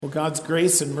Well, God's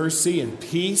grace and mercy and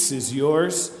peace is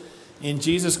yours in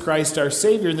Jesus Christ our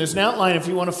Savior. And there's an outline if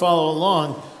you want to follow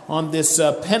along on this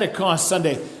Pentecost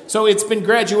Sunday. So it's been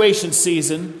graduation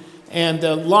season and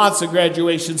lots of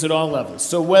graduations at all levels.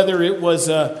 So whether it was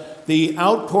the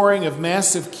outpouring of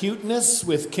massive cuteness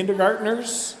with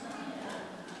kindergartners,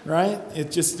 right?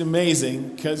 It's just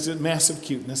amazing because of massive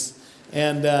cuteness.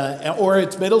 And or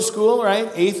it's middle school,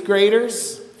 right? 8th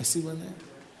graders. I see one there.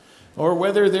 Or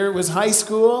whether there was high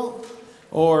school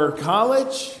or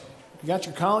college. You got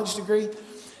your college degree?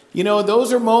 You know,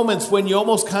 those are moments when you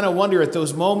almost kind of wonder at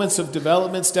those moments of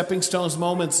development, stepping stones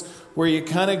moments where you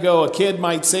kind of go, a kid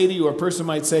might say to you, or a person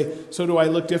might say, so do I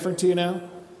look different to you now?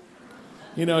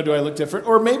 You know, do I look different?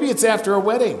 Or maybe it's after a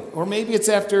wedding. Or maybe it's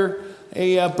after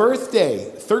a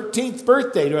birthday, 13th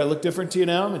birthday. Do I look different to you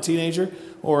now? I'm a teenager.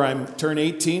 Or I'm turn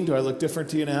 18. Do I look different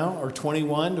to you now? Or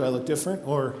 21. Do I look different?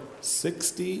 Or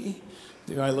 60.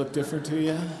 Do I look different to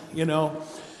you? You know.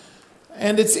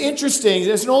 And it's interesting.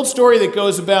 There's an old story that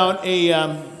goes about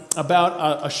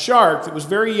a shark that was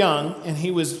very young,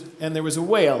 and there was a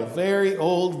whale, a very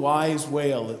old, wise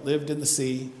whale that lived in the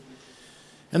sea.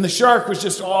 And the shark was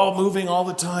just all moving all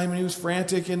the time, and he was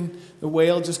frantic, and the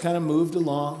whale just kind of moved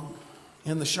along.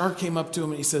 And the shark came up to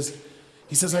him, and he says,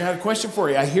 I got a question for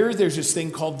you. I hear there's this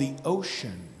thing called the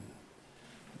ocean.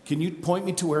 Can you point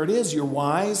me to where it is? You're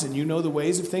wise, and you know the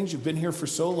ways of things. You've been here for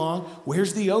so long.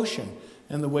 Where's the ocean?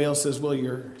 And the whale says, well,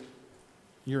 you're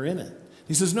in it.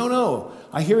 He says, no.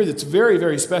 I hear it's very,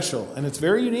 very special, and it's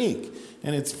very unique,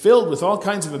 and it's filled with all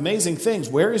kinds of amazing things.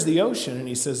 Where is the ocean? And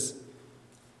he says,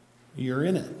 you're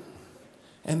in it.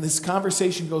 And this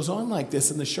conversation goes on like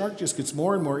this, and the shark just gets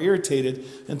more and more irritated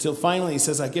until finally he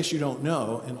says, I guess you don't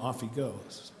know, and off he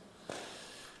goes.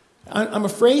 I'm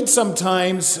afraid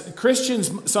sometimes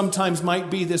Christians sometimes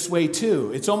might be this way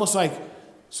too. It's almost like,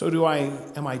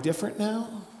 am I different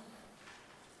now?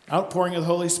 Outpouring of the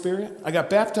Holy Spirit. I got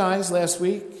baptized last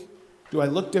week. Do I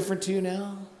look different to you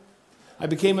now? I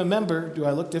became a member. Do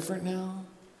I look different now?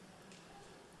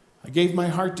 I gave my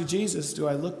heart to Jesus. Do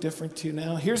I look different to you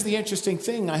now? Here's the interesting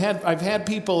thing. I've had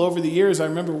people over the years. I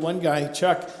remember one guy,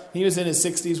 Chuck, he was in his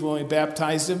 60s when we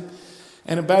baptized him.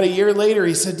 And about a year later,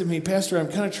 he said to me, Pastor, I'm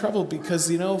kind of troubled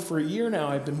because, for a year now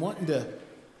I've been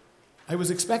I was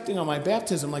expecting on my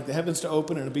baptism like the heavens to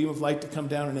open and a beam of light to come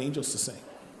down and angels to sing.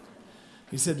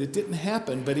 He said, it didn't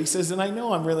happen. But he says, and I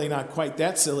know I'm really not quite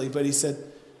that silly, but he said,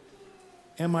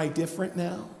 am I different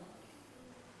now?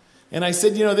 And I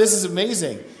said, this is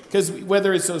amazing. Because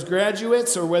whether it's those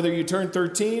graduates or whether you turn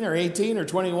 13 or 18 or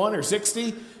 21 or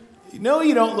 60, no,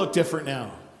 you don't look different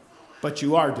now. But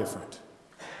you are different.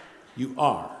 You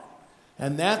are.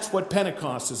 And that's what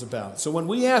Pentecost is about. So when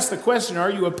we ask the question, are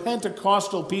you a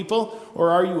Pentecostal people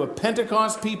or are you a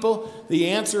Pentecost people? The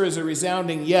answer is a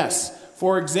resounding yes.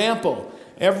 For example,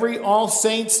 every All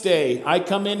Saints Day, I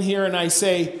come in here and I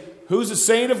say, who's a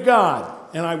saint of God?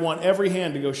 And I want every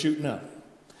hand to go shooting up.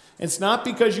 It's not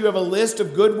because you have a list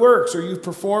of good works or you've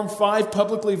performed 5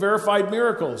 publicly verified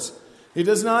miracles. It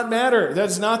does not matter.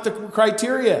 That's not the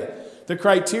criteria. The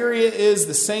criteria is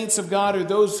the saints of God are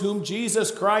those whom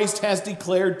Jesus Christ has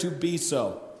declared to be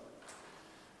so.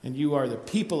 And you are the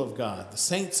people of God, the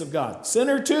saints of God.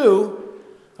 Sinner too.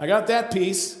 I got that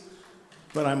piece.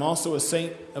 But I'm also a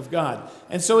saint of God.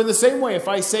 And so in the same way, if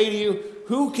I say to you,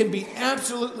 who can be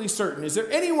absolutely certain? Is there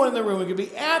anyone in the room who can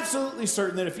be absolutely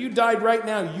certain that if you died right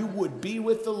now, you would be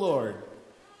with the Lord?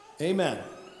 Amen.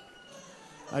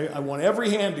 I want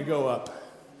every hand to go up.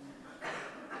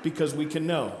 Because we can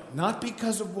know. Not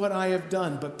because of what I have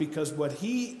done, but because what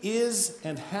he is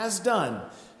and has done.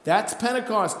 That's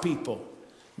Pentecost people.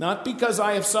 Not because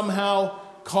I have somehow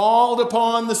called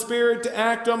upon the Spirit to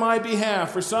act on my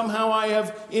behalf, or somehow I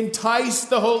have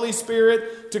enticed the Holy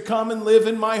Spirit to come and live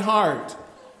in my heart.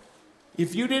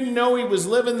 If you didn't know he was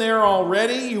living there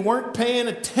already, you weren't paying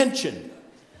attention.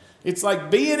 It's like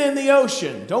being in the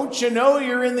ocean. Don't you know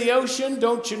you're in the ocean?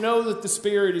 Don't you know that the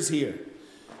Spirit is here?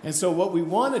 And so what we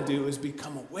want to do is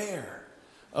become aware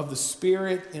of the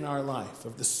Spirit in our life,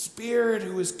 of the Spirit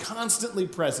who is constantly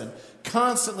present,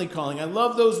 constantly calling. I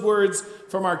love those words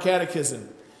from our catechism.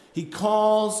 He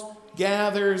calls,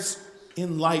 gathers,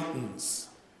 enlightens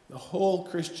the whole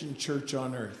Christian church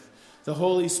on earth. The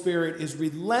Holy Spirit is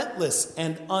relentless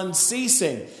and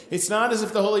unceasing. It's not as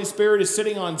if the Holy Spirit is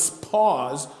sitting on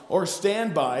pause or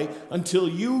standby until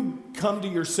you come to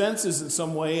your senses in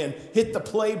some way and hit the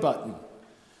play button.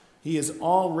 He is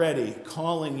already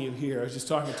calling you here. I was just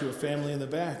talking to a family in the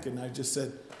back, and I just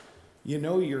said,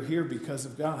 you're here because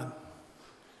of God.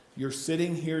 You're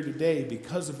sitting here today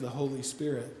because of the Holy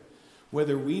Spirit.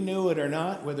 Whether we knew it or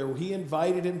not, whether he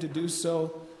invited him to do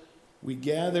so, We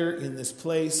gather in this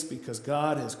place because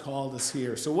God has called us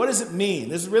here. So what does it mean?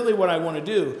 This is really what I want to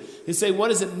do, is say, what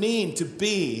does it mean to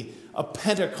be a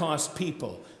Pentecost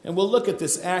people? And we'll look at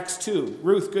this, Acts 2.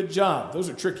 Ruth, good job. Those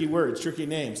are tricky words, tricky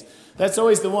names. That's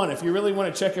always the one. If you really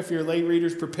want to check if your lay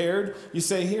reader's prepared, you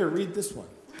say, here, read this one.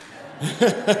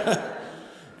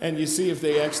 And you see if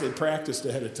they actually practiced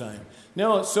ahead of time.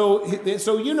 No, so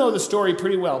you know the story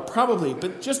pretty well, probably,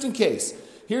 but just in case,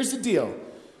 here's the deal.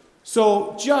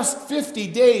 So just 50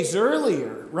 days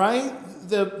earlier, right,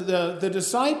 the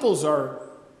disciples are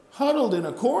huddled in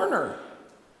a corner,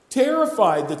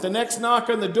 terrified that the next knock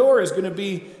on the door is going to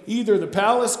be either the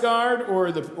palace guard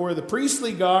or the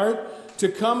priestly guard to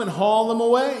come and haul them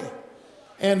away.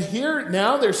 And here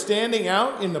now they're standing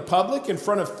out in the public in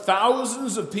front of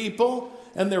thousands of people,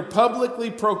 and they're publicly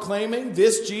proclaiming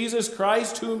this Jesus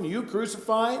Christ whom you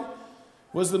crucified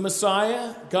was the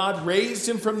Messiah. God raised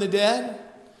him from the dead.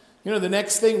 You know, the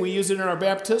next thing we use it in our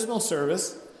baptismal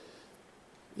service.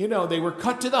 You know, they were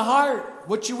cut to the heart.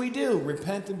 What should we do?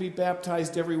 Repent and be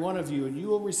baptized, every one of you, and you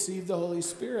will receive the Holy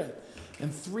Spirit.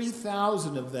 And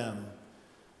 3,000 of them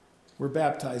were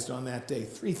baptized on that day.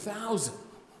 3,000.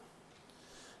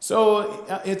 So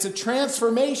it's a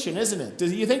transformation, isn't it? Do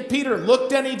you think Peter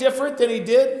looked any different than he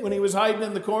did when he was hiding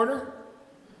in the corner?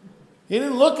 He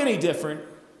didn't look any different,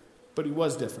 but he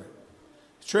was different.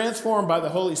 Transformed by the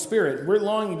Holy Spirit. We're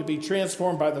longing to be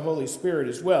transformed by the Holy Spirit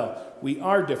as well. We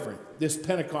are different, this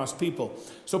Pentecost people.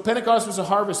 So Pentecost was a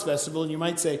harvest festival, and you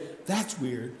might say, that's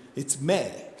weird. It's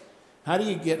May. How do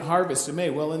you get harvest in May?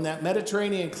 Well, in that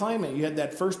Mediterranean climate, you had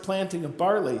that first planting of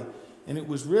barley, and it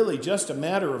was really just a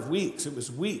matter of weeks. It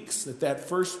was weeks that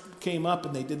first came up,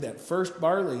 and they did that first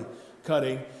barley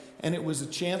cutting, and it was a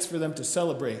chance for them to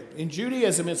celebrate. In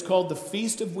Judaism, it's called the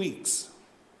Feast of Weeks.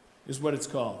 Is what it's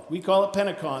called. We call it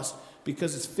Pentecost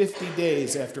because it's 50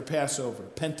 days after Passover.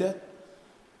 Penta,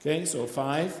 okay, so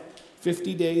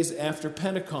 50 days after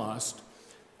Pentecost.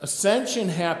 Ascension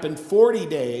happened 40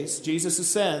 days. Jesus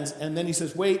ascends, and then he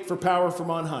says, wait for power from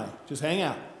on high. Just hang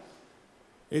out.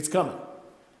 It's coming.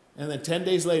 And then 10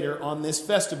 days later, on this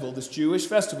festival, this Jewish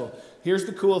festival, here's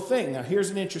the cool thing. Now, here's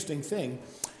an interesting thing.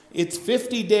 It's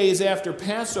 50 days after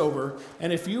Passover,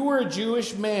 and if you were a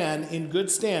Jewish man in good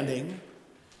standing,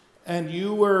 and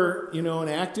you were, an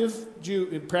active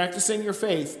Jew practicing your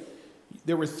faith,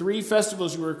 there were 3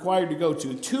 festivals you were required to go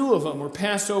to. 2 of them were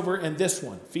Passover and this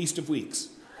one, Feast of Weeks.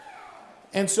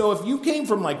 And so if you came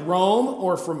from like Rome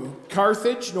or from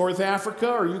Carthage, North Africa,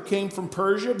 or you came from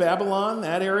Persia, Babylon,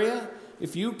 that area,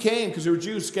 if you came, because there were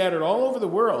Jews scattered all over the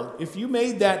world, if you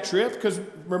made that trip, because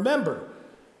remember,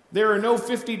 there are no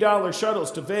 $50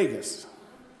 shuttles to Vegas.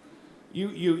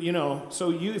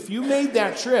 If you made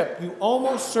that trip, you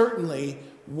almost certainly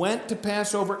went to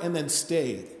Passover and then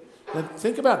stayed. Now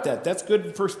think about that. That's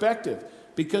good perspective,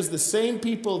 because the same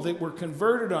people that were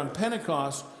converted on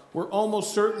Pentecost were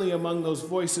almost certainly among those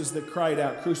voices that cried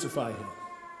out, crucify him.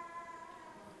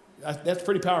 That's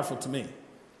pretty powerful to me.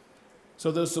 So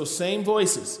those same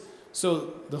voices.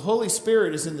 So the Holy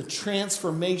Spirit is in the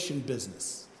transformation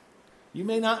business. You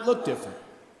may not look different,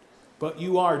 but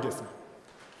you are different.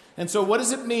 And so what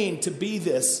does it mean to be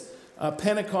this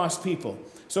Pentecost people?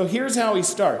 So here's how he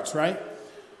starts, right?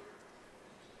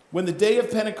 When the day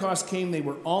of Pentecost came, they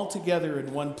were all together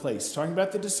in one place. Talking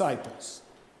about the disciples.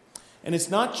 And it's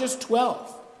not just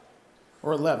 12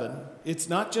 or 11. It's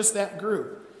not just that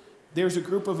group. There's a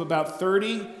group of about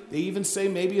 30. They even say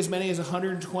maybe as many as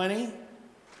 120.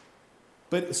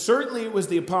 But certainly it was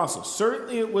the apostles.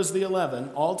 Certainly it was the 11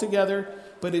 all together.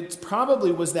 But it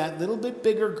probably was that little bit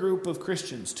bigger group of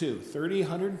Christians too. 30,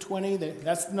 120,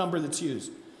 that's the number that's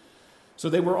used. So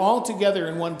they were all together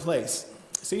in one place.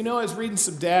 So I was reading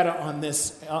some data on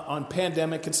this, on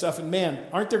pandemic and stuff, and man,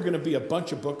 aren't there going to be a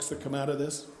bunch of books that come out of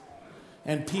this?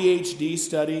 And PhD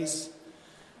studies?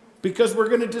 Because we're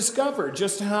going to discover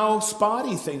just how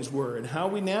spotty things were and how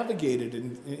we navigated,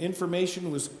 and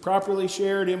information was properly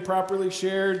shared, improperly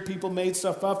shared, people made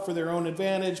stuff up for their own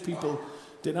advantage, people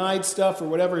denied stuff or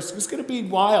whatever. It's going to be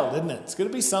wild, isn't it? It's going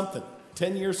to be something.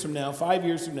 10 years from now, 5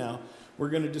 years from now, we're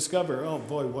going to discover, oh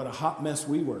boy, what a hot mess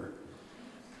we were.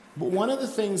 But one of the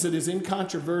things that is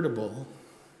incontrovertible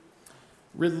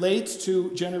relates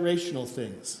to generational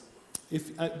things.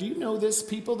 Do you know this?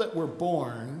 People that were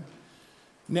born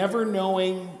never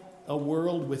knowing a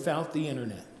world without the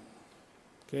internet.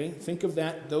 Okay, think of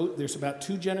that. There's about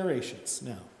 2 generations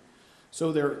now.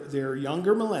 So they're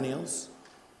younger millennials,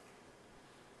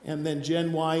 and then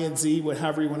Gen Y and Z,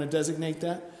 however you want to designate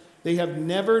that, they have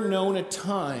never known a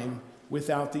time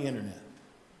without the internet.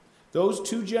 Those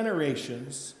 2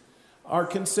 generations are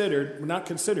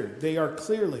they are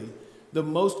clearly the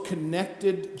most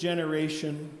connected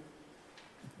generation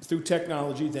through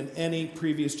technology than any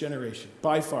previous generation,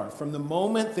 by far. From the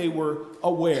moment they were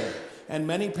aware, and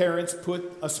many parents put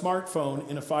a smartphone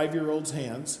in a 5-year-old's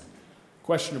hands,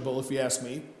 questionable if you ask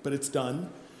me, but it's done.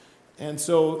 And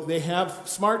so they have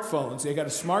smartphones. They got a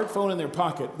smartphone in their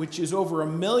pocket, which is over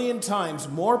 1 million times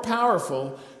more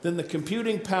powerful than the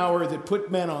computing power that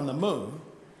put men on the moon.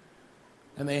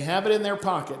 And they have it in their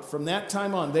pocket. From that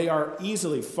time on, they are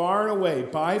easily, far and away,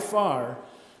 by far,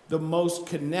 the most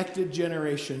connected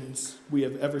generations we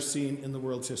have ever seen in the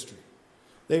world's history.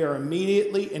 They are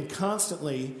immediately and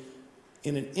constantly,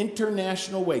 in an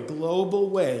international way, global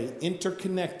way,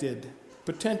 interconnected,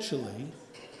 potentially,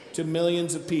 to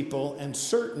millions of people and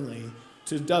certainly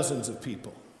to dozens of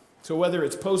people. So whether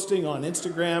it's posting on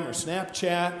Instagram or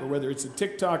Snapchat, or whether it's a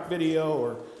TikTok video,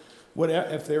 or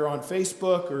whatever, if they're on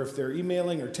Facebook, or if they're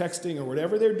emailing or texting or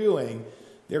whatever they're doing,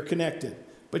 they're connected.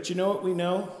 But you know what we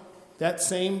know?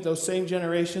 Those same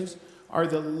generations are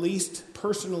the least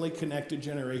personally connected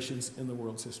generations in the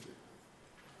world's history.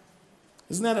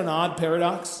 Isn't that an odd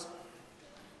paradox?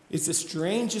 It's the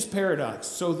strangest paradox.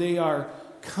 So they are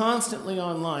constantly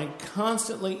online,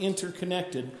 constantly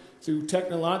interconnected through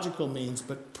technological means,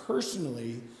 but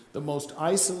personally the most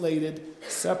isolated,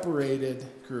 separated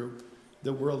group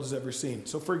the world has ever seen.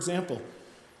 So for example,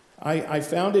 I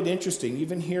found it interesting,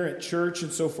 even here at church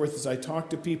and so forth, as I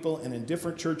talk to people and in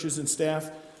different churches and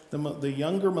staff, the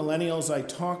younger millennials I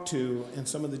talked to and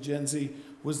some of the Gen Z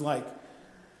was like,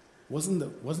 wasn't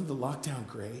the lockdown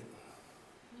great?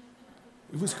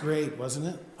 It was great,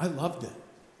 wasn't it? I loved it.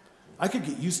 I could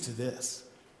get used to this.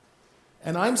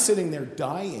 And I'm sitting there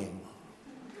dying,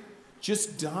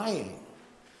 just dying.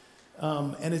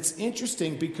 And it's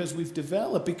interesting because we've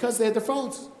developed, because they had their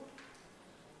phones.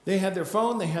 They had their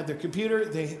phone, they had their computer,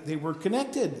 they were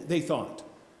connected, they thought.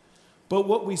 But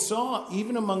what we saw,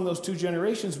 even among those two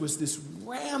generations, was this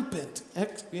rampant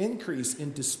increase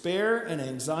in despair and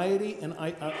anxiety and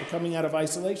coming out of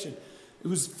isolation. It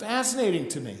was fascinating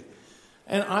to me.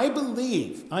 And I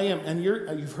believe, and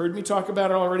you've heard me talk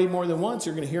about it already more than once,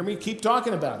 you're going to hear me keep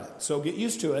talking about it, so get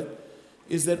used to it,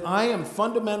 is that I am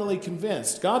fundamentally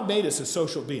convinced God made us as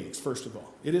social beings, first of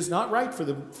all. It is not right for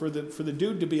the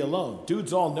dude to be alone.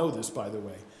 Dudes all know this, by the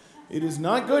way. It is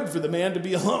not good for the man to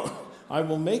be alone. I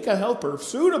will make a helper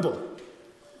suitable.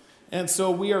 And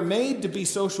so we are made to be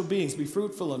social beings, be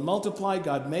fruitful and multiply.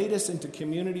 God made us into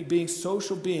community beings,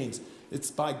 social beings.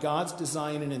 It's by God's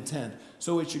design and intent.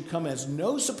 So it should come as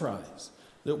no surprise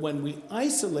that when we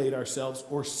isolate ourselves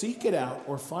or seek it out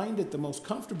or find it the most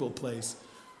comfortable place,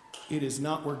 it is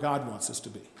not where God wants us to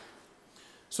be.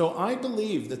 So I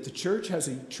believe that the church has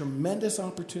a tremendous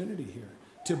opportunity here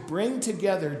to bring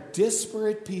together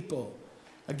disparate people.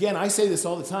 Again, I say this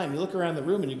all the time. You look around the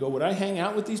room and you go, would I hang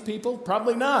out with these people?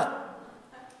 Probably not.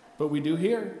 But we do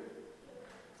here.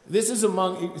 This is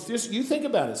you think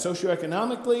about it,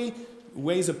 socioeconomically,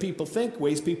 ways of people think,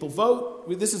 ways people vote.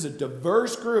 This is a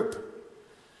diverse group.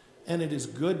 And it is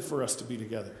good for us to be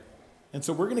together. And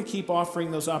so we're going to keep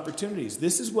offering those opportunities.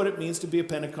 This is what it means to be a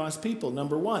Pentecost people.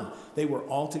 Number one, they were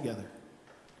all together.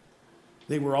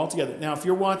 They were all together. Now, if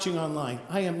you're watching online,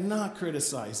 I am not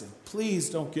criticizing. Please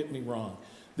don't get me wrong.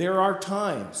 There are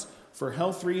times, for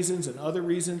health reasons and other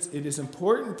reasons, it is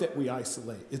important that we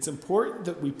isolate. It's important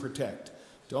that we protect.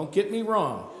 Don't get me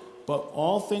wrong. But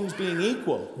all things being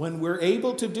equal, when we're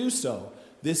able to do so,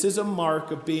 this is a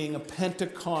mark of being a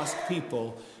Pentecost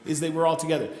people, is they were all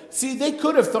together. See, they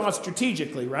could have thought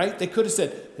strategically, right? They could have said,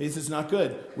 hey, this is not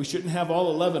good. We shouldn't have all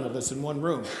 11 of us in one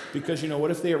room because, what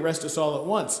if they arrest us all at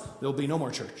once? There'll be no more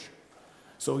church.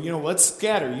 So, let's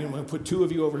scatter. We'll put 2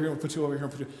 of you over here, we'll put 2 over here,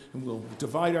 and we'll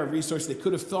divide our resources. They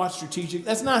could have thought strategic.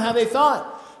 That's not how they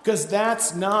thought, because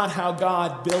that's not how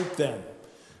God built them.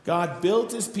 God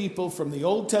built his people from the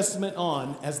Old Testament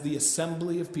on as the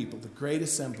assembly of people, the great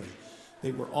assembly.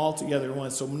 They were all together at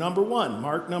once. So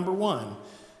mark number one,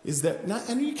 is that,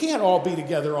 and you can't all be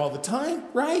together all the time,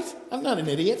 right? I'm not an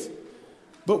idiot.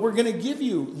 But we're going to give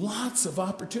you lots of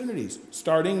opportunities.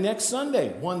 Starting next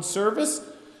Sunday, one service,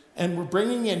 and we're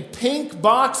bringing in pink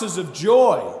boxes of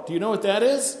joy. Do you know what that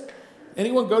is?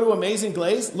 Anyone go to Amazing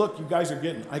Glaze? Look, you guys are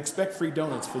I expect free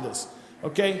donuts for this.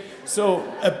 Okay? So,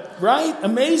 right?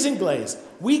 Amazing Glaze.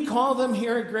 We call them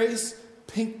here at Grace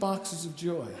pink boxes of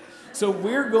joy. So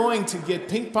we're going to get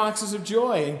pink boxes of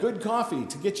joy and good coffee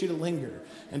to get you to linger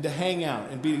and to hang out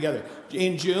and be together.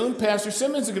 In June, Pastor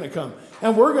Simmons is going to come,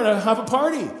 and we're going to have a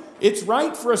party. It's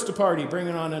right for us to party,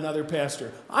 bringing on another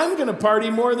pastor. I'm going to party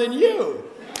more than you.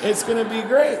 It's going to be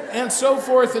great, and so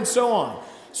forth and so on.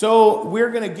 So we're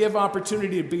going to give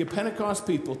opportunity to be a Pentecost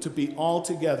people, to be all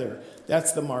together.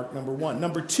 That's the mark, number one.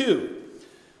 Number two,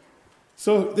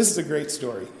 so this is a great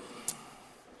story.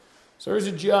 So there's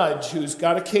a judge who's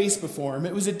got a case before him.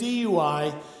 It was a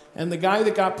DUI, and the guy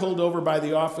that got pulled over by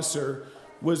the officer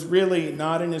was really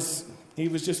not in his, he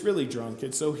was just really drunk,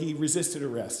 and so he resisted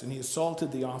arrest, and he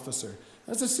assaulted the officer.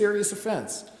 That's a serious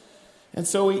offense. And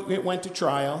so it went to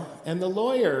trial, and the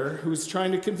lawyer who was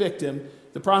trying to convict him,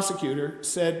 the prosecutor,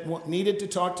 said needed to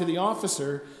talk to the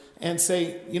officer and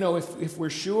say, if we're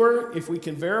sure, if we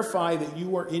can verify that you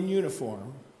were in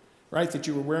uniform, right, that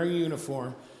you were wearing a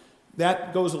uniform,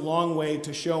 that goes a long way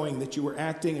to showing that you were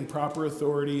acting in proper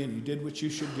authority and you did what you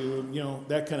should do,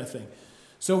 that kind of thing.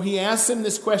 So he asked him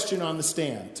this question on the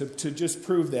stand to just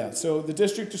prove that. So the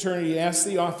district attorney asked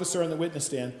the officer on the witness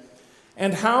stand,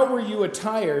 "And how were you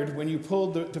attired when you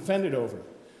pulled the defendant over?"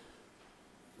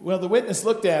 Well, the witness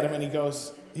looked at him and he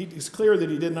goes, it's clear that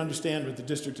he didn't understand what the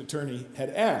district attorney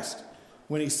had asked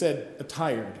when he said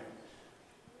attired.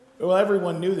 Well,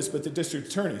 everyone knew this but the district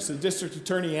attorney. So the district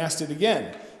attorney asked it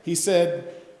again. He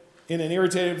said in an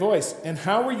irritated voice, "And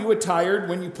how were you attired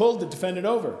when you pulled the defendant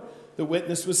over?" The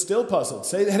witness was still puzzled.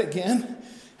 "Say that again?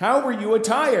 How were you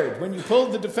attired when you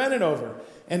pulled the defendant over?"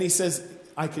 And he says,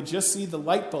 I could just see the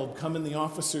light bulb come in the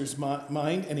officer's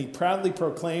mind, and he proudly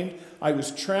proclaimed, "I was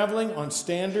traveling on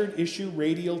standard issue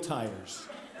radial tires."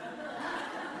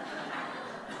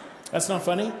 That's not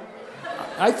funny?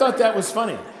 I thought that was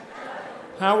funny.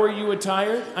 How are you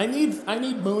attired? I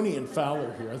need Mooney and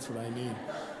Fowler here. That's what I need.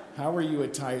 How are you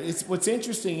attired? What's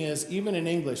interesting is, even in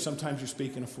English, sometimes you're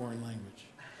speaking a foreign language.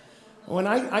 When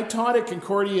I taught at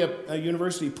Concordia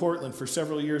University, Portland, for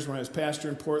several years when I was pastor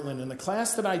in Portland, and the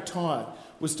class that I taught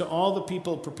was to all the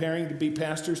people preparing to be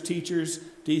pastors, teachers,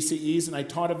 DCEs, and I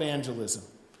taught evangelism,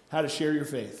 how to share your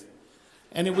faith.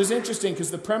 And it was interesting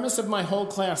because the premise of my whole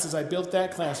class, as I built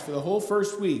that class for the whole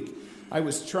first week, I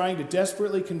was trying to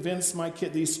desperately convince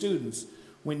these students,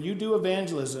 when you do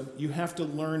evangelism, you have to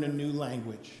learn a new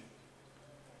language.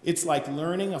 It's like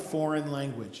learning a foreign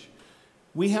language.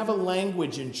 We have a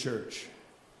language in church.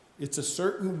 It's a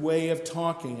certain way of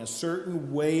talking, a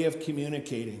certain way of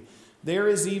communicating. There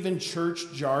is even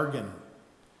church jargon.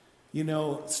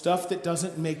 Stuff that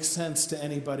doesn't make sense to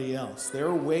anybody else. There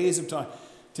are ways of talking.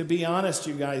 To be honest,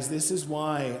 you guys, this is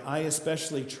why I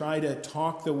especially try to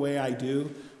talk the way I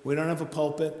do. We don't have a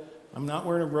pulpit. I'm not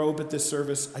wearing a robe at this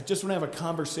service. I just want to have a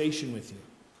conversation with you.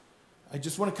 I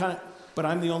just want to but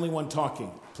I'm the only one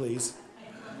talking, please.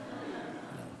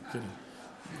 No, kidding.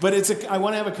 But I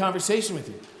want to have a conversation with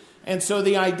you. And so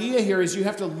the idea here is you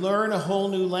have to learn a whole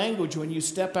new language when you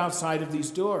step outside of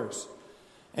these doors.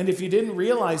 And if you didn't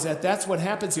realize that, that's what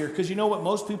happens here. Because you know what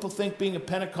most people think being a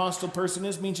Pentecostal person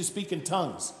means you speak in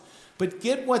tongues. But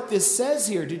get what this says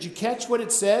here. Did you catch what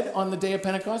it said on the day of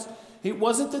Pentecost? It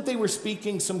wasn't that they were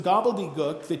speaking some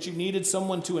gobbledygook that you needed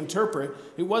someone to interpret.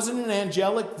 It wasn't an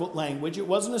angelic language. It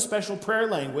wasn't a special prayer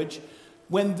language.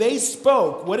 When they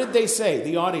spoke, what did they say?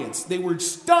 The audience. They were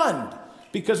stunned.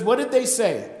 Because what did they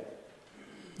say?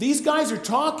 These guys are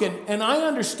talking, and I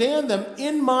understand them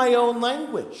in my own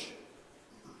language.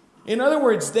 In other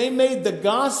words, they made the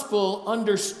gospel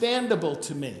understandable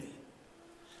to me.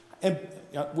 And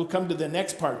we'll come to the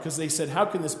next part, because they said, how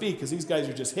can this be? Because these guys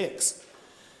are just hicks.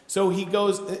 So he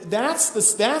goes,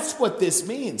 that's what this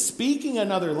means, speaking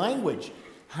another language.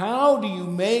 How do you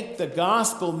make the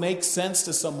gospel make sense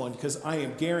to someone? Because I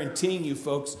am guaranteeing you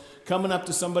folks, coming up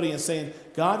to somebody and saying,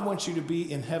 God wants you to be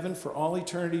in heaven for all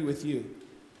eternity with you.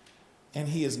 And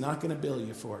he is not going to bill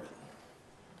you for it.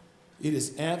 It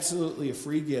is absolutely a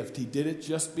free gift. He did it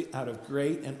just out of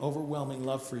great and overwhelming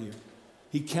love for you.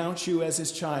 He counts you as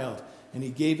his child, and he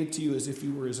gave it to you as if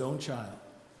you were his own child.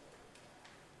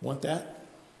 Want that?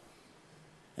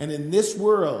 And in this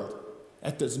world,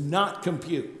 that does not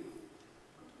compute.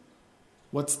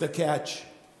 What's the catch?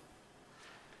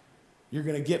 You're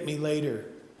going to get me later.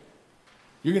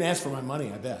 You're going to ask for my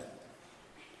money, I bet.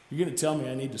 You're going to tell me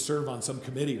I need to serve on some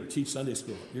committee or teach Sunday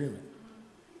school.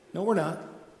 No, we're not.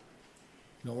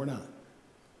 No, we're not.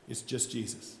 It's just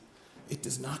Jesus. It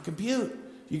does not compute.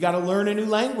 You got to learn a new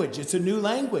language. It's a new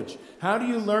language. How do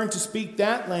you learn to speak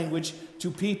that language to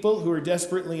people who are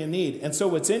desperately in need? And so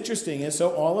what's interesting is,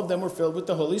 so all of them were filled with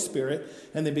the Holy Spirit,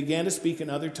 and they began to speak in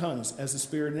other tongues as the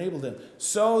Spirit enabled them,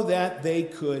 so that they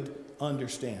could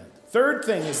understand. Third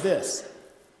thing is this.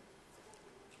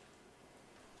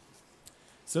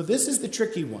 So this is the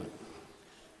tricky one.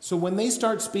 So when they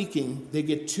start speaking, they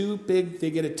get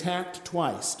they get attacked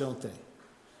twice, don't they?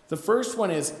 The first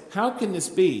one is, how can this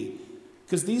be?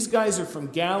 Because these guys are from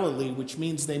Galilee, which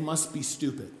means they must be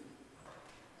stupid.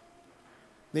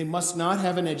 They must not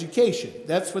have an education.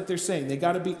 That's what they're saying. They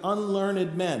got to be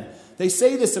unlearned men. They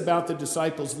say this about the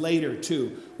disciples later,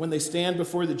 too, when they stand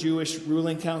before the Jewish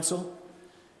ruling council.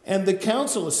 And the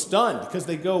council is stunned because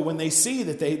when they see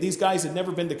that these guys had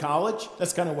never been to college,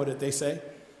 that's kind of what they say.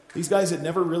 These guys had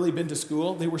never really been to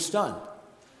school. They were stunned.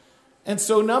 And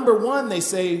so, number one, they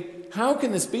say, how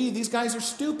can this be? These guys are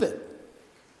stupid.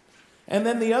 And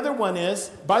then the other one is,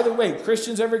 by the way,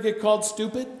 Christians ever get called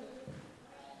stupid?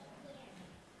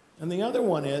 And the other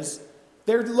one is,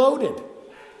 they're loaded.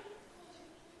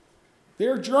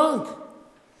 They're drunk.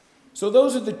 So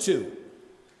those are the two.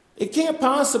 It can't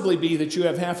possibly be that you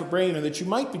have half a brain or that you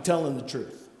might be telling the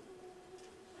truth.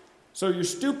 So you're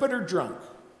stupid or drunk.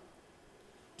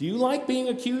 Do you like being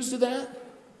accused of that?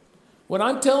 What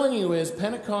I'm telling you is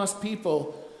Pentecost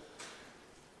people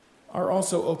are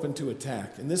also open to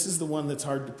attack. And this is the one that's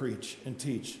hard to preach and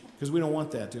teach, because we don't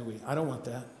want that, do we? I don't want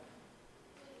that.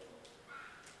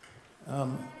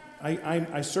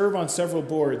 I serve on several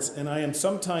boards, and I am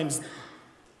sometimes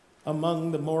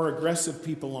among the more aggressive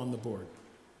people on the board.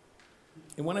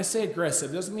 And when I say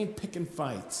aggressive, it doesn't mean picking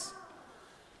fights.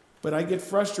 But I get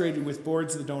frustrated with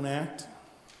boards that don't act.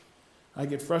 I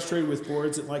get frustrated with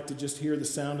boards that like to just hear the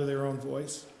sound of their own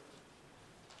voice.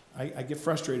 I get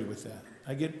frustrated with that.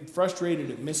 I get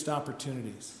frustrated at missed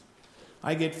opportunities.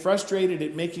 I get frustrated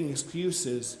at making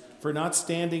excuses for not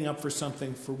standing up for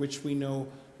something for which we know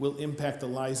will impact the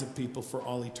lives of people for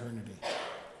all eternity.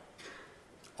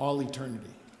 All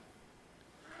eternity.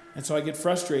 And so I get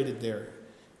frustrated there.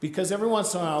 Because every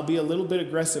once in a while I'll be a little bit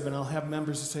aggressive and I'll have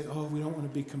members that say, we don't want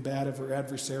to be combative or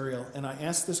adversarial. And I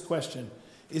ask this question,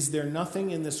 is there nothing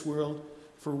in this world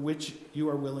for which you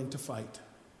are willing to fight?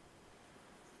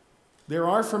 There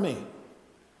are for me.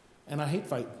 And I hate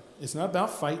fighting. It's not about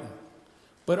fighting.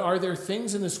 But are there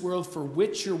things in this world for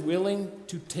which you're willing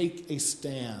to take a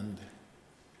stand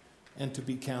and to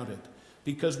be counted?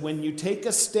 Because when you take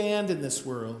a stand in this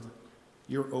world,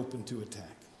 you're open to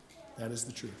attack. That is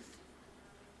the truth.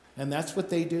 And that's what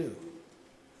they do.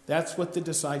 That's what the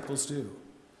disciples do.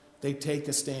 They take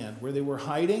a stand. Where they were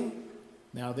hiding,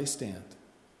 now they stand.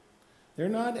 They're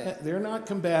not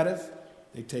combative.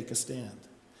 They take a stand.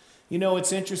 You know,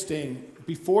 it's interesting.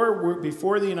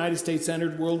 Before the United States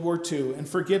entered World War II, and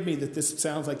forgive me that this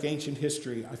sounds like ancient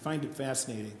history. I find it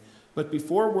fascinating. But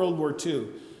before World War II,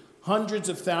 hundreds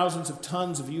of thousands of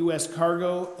tons of U.S.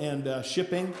 cargo and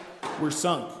shipping were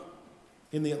sunk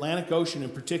in the Atlantic Ocean in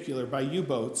particular by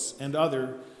U-boats and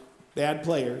other bad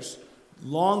players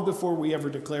long before we ever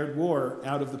declared war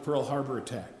out of the Pearl Harbor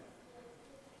attack.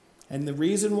 And the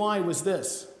reason why was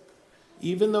this.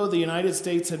 Even though the United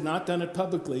States had not done it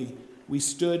publicly, we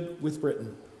stood with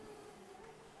Britain.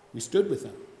 We stood with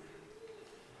them.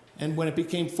 And when it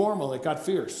became formal, it got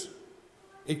fierce.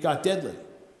 It got deadly.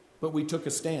 But we took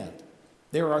a stand.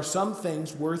 There are some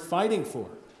things worth fighting for.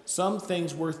 Some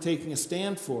things worth taking a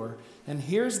stand for. And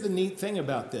here's the neat thing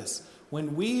about this.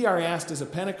 When we are asked as a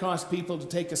Pentecost people to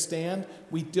take a stand,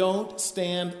 we don't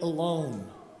stand alone.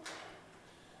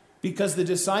 Because the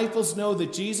disciples know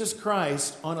that Jesus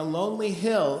Christ, on a lonely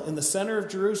hill in the center of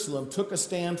Jerusalem, took a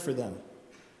stand for them.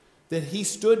 That he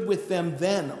stood with them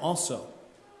then also.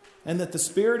 And that the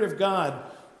Spirit of God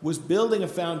was building a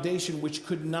foundation which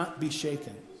could not be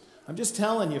shaken. I'm just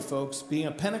telling you, folks, being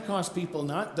a Pentecost people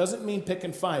doesn't mean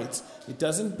picking fights. It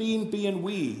doesn't mean being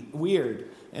weird.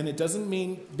 And it doesn't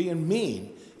mean being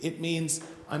mean. It means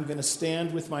I'm going to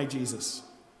stand with my Jesus.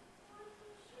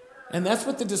 And that's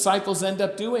what the disciples end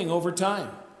up doing over time.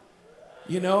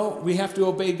 You know, we have to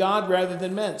obey God rather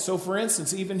than men. So, for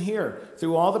instance, even here,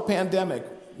 through all the pandemic,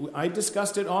 I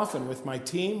discussed it often with my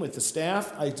team, with the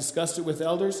staff. I discussed it with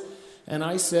elders. And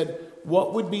I said,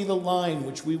 what would be the line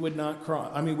which we would not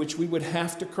cross? Which we would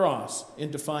have to cross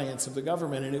in defiance of the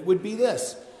government. And it would be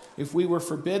this. If we were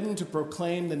forbidden to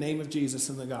proclaim the name of Jesus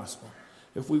in the gospel,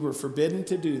 if we were forbidden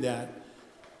to do that,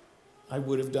 I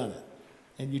would have done it.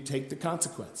 And you take the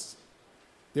consequence.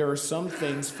 There are some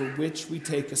things for which we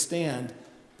take a stand,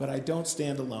 but I don't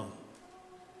stand alone.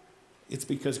 It's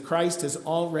because Christ has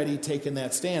already taken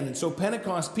that stand. And so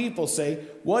Pentecost people say,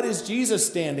 what is Jesus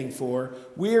standing for?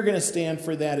 We're going to stand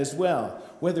for that as well.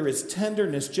 Whether it's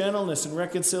tenderness, gentleness, and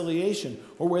reconciliation,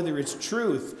 or whether it's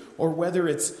truth, or whether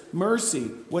it's mercy,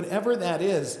 whatever that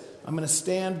is, I'm going to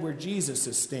stand where Jesus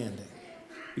is standing.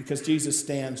 Because Jesus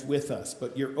stands with us.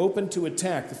 But you're open to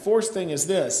attack. The fourth thing is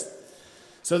this.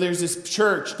 So there's this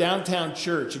church, downtown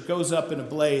church. It goes up in a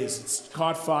blaze. It's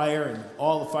caught fire and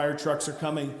all the fire trucks are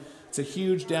coming. It's a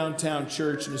huge downtown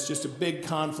church and it's just a big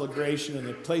conflagration and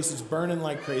the place is burning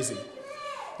like crazy.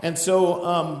 And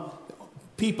so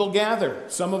people gather.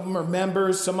 Some of them are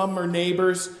members, some of them are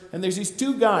neighbors. And there's these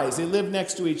two guys. They live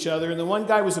next to each other. And the one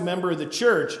guy was a member of the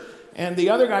church. And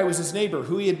the other guy was his neighbor,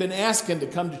 who he had been asking to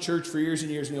come to church for years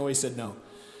and years. And he always said no.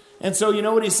 And so you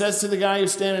know what he says to the guy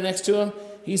who's standing next to him?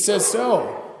 He says,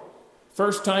 so,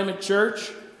 first time at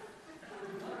church?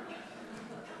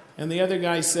 And the other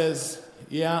guy says,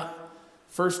 yeah,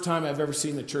 first time I've ever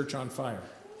seen the church on fire.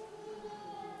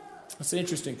 That's an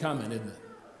interesting comment, isn't it?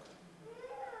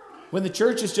 When the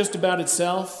church is just about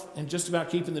itself and just about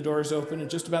keeping the doors open and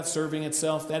just about serving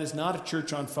itself, that is not a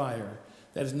church on fire.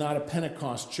 That is not a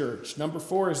Pentecost church. Number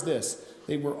 4 is this.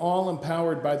 They were all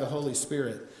empowered by the Holy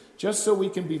Spirit. Just so we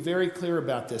can be very clear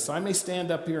about this, I may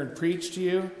stand up here and preach to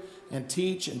you and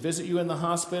teach and visit you in the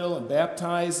hospital and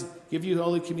baptize, give you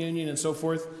Holy Communion and so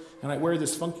forth, and I wear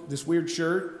this weird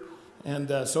shirt and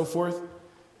so forth.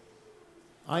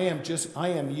 I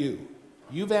am you.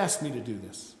 You've asked me to do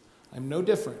this. I'm no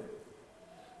different.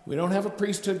 We don't have a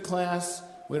priesthood class.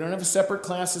 We don't have a separate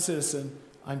class of citizen.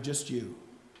 I'm just you.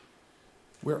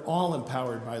 We're all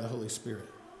empowered by the Holy Spirit.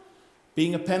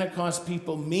 Being a Pentecost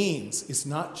people means it's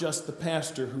not just the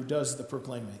pastor who does the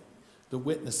proclaiming, the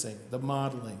witnessing, the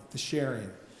modeling, the sharing.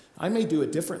 I may do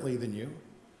it differently than you,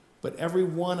 but every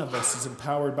one of us is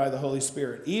empowered by the Holy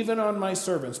Spirit. Even on my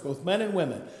servants, both men and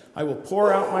women, I will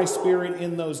pour out my Spirit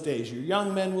in those days. Your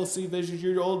young men will see visions.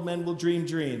 Your old men will dream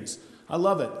dreams. I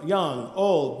love it. Young,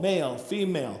 old, male,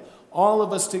 female, all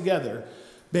of us together,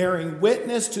 bearing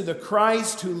witness to the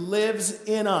Christ who lives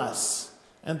in us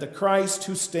and the Christ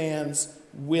who stands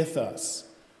with us.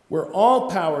 We're all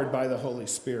powered by the Holy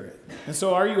Spirit. And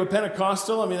so are you a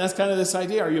Pentecostal? I mean, that's kind of this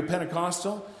idea. Are you a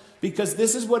Pentecostal? Because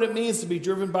this is what it means to be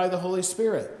driven by the Holy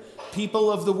Spirit.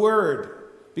 People of the Word,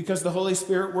 because the Holy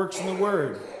Spirit works in the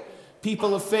Word.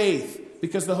 People of faith,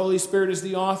 because the Holy Spirit is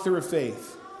the author of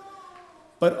faith.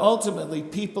 But ultimately,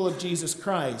 people of Jesus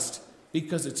Christ,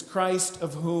 because it's Christ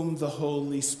of whom the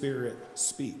Holy Spirit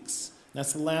speaks.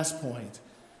 That's the last point.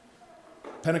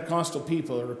 Pentecostal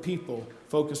people are a people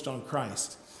focused on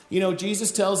Christ. You know,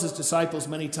 Jesus tells his disciples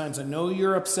many times, I know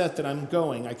you're upset that I'm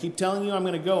going. I keep telling you I'm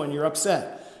going to go, and you're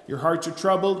upset. Your hearts are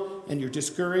troubled, and you're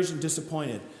discouraged and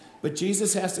disappointed. But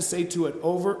Jesus has to say it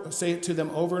to them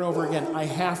over and over again, I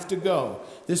have to go.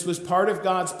 This was part of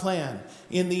God's plan.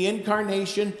 In the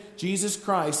incarnation, Jesus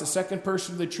Christ, the second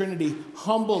person of the Trinity,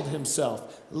 humbled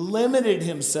himself, limited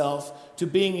himself to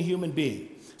being a human being.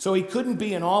 So he couldn't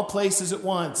be in all places at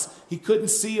once. He couldn't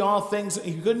see all things.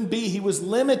 He was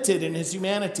limited in his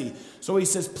humanity. So he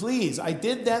says, please, I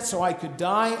did that so I could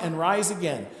die and rise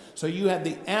again. So you had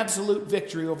the absolute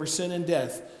victory over sin and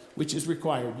death, which is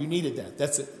required. You needed that.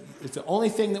 That's it. It's the only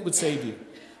thing that would save you.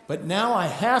 But now I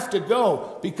have to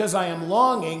go because I am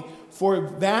longing for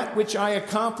that which I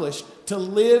accomplished to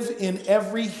live in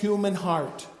every human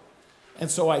heart. And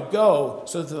so I go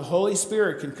so that the Holy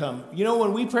Spirit can come. You know,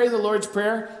 when we pray the Lord's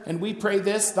Prayer and we pray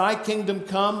this, thy kingdom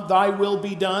come, thy will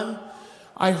be done.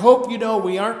 I hope you know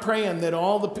we aren't praying that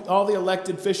all the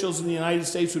elected officials in the United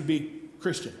States would be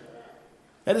Christian.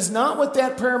 That is not what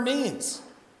that prayer means.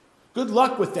 Good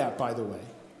luck with that, by the way.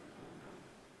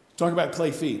 Talk about clay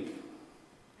feet.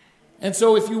 And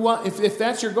so if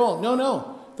that's your goal,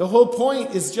 no. The whole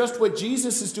point is just what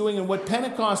Jesus is doing and what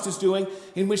Pentecost is doing,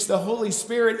 in which the Holy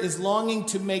Spirit is longing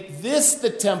to make this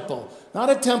the temple. Not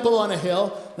a temple on a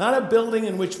hill, not a building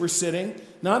in which we're sitting,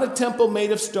 not a temple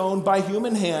made of stone by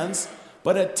human hands,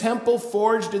 but a temple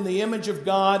forged in the image of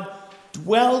God,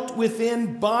 dwelt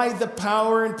within by the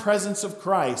power and presence of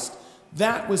Christ.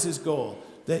 That was his goal,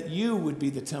 that you would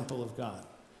be the temple of God,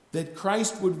 that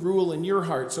Christ would rule in your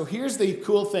heart. So here's the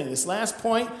cool thing. This last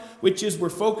point, which is we're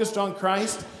focused on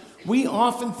Christ. We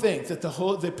often think that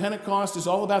the Pentecost is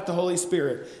all about the Holy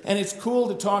Spirit, and it's cool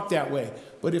to talk that way.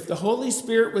 But if the Holy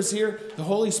Spirit was here, the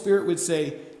Holy Spirit would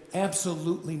say,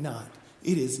 absolutely not.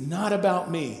 It is not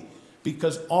about me,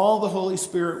 because all the Holy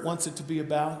Spirit wants it to be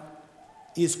about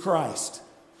is Christ.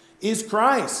 Is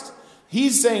Christ.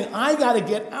 He's saying, I got to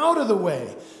get out of the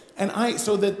way. And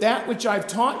so that which I've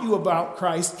taught you about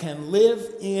Christ can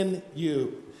live in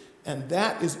you. And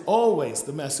that is always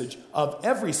the message of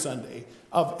every Sunday,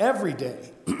 of every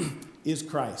day, is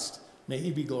Christ. May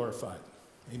he be glorified.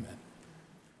 Amen.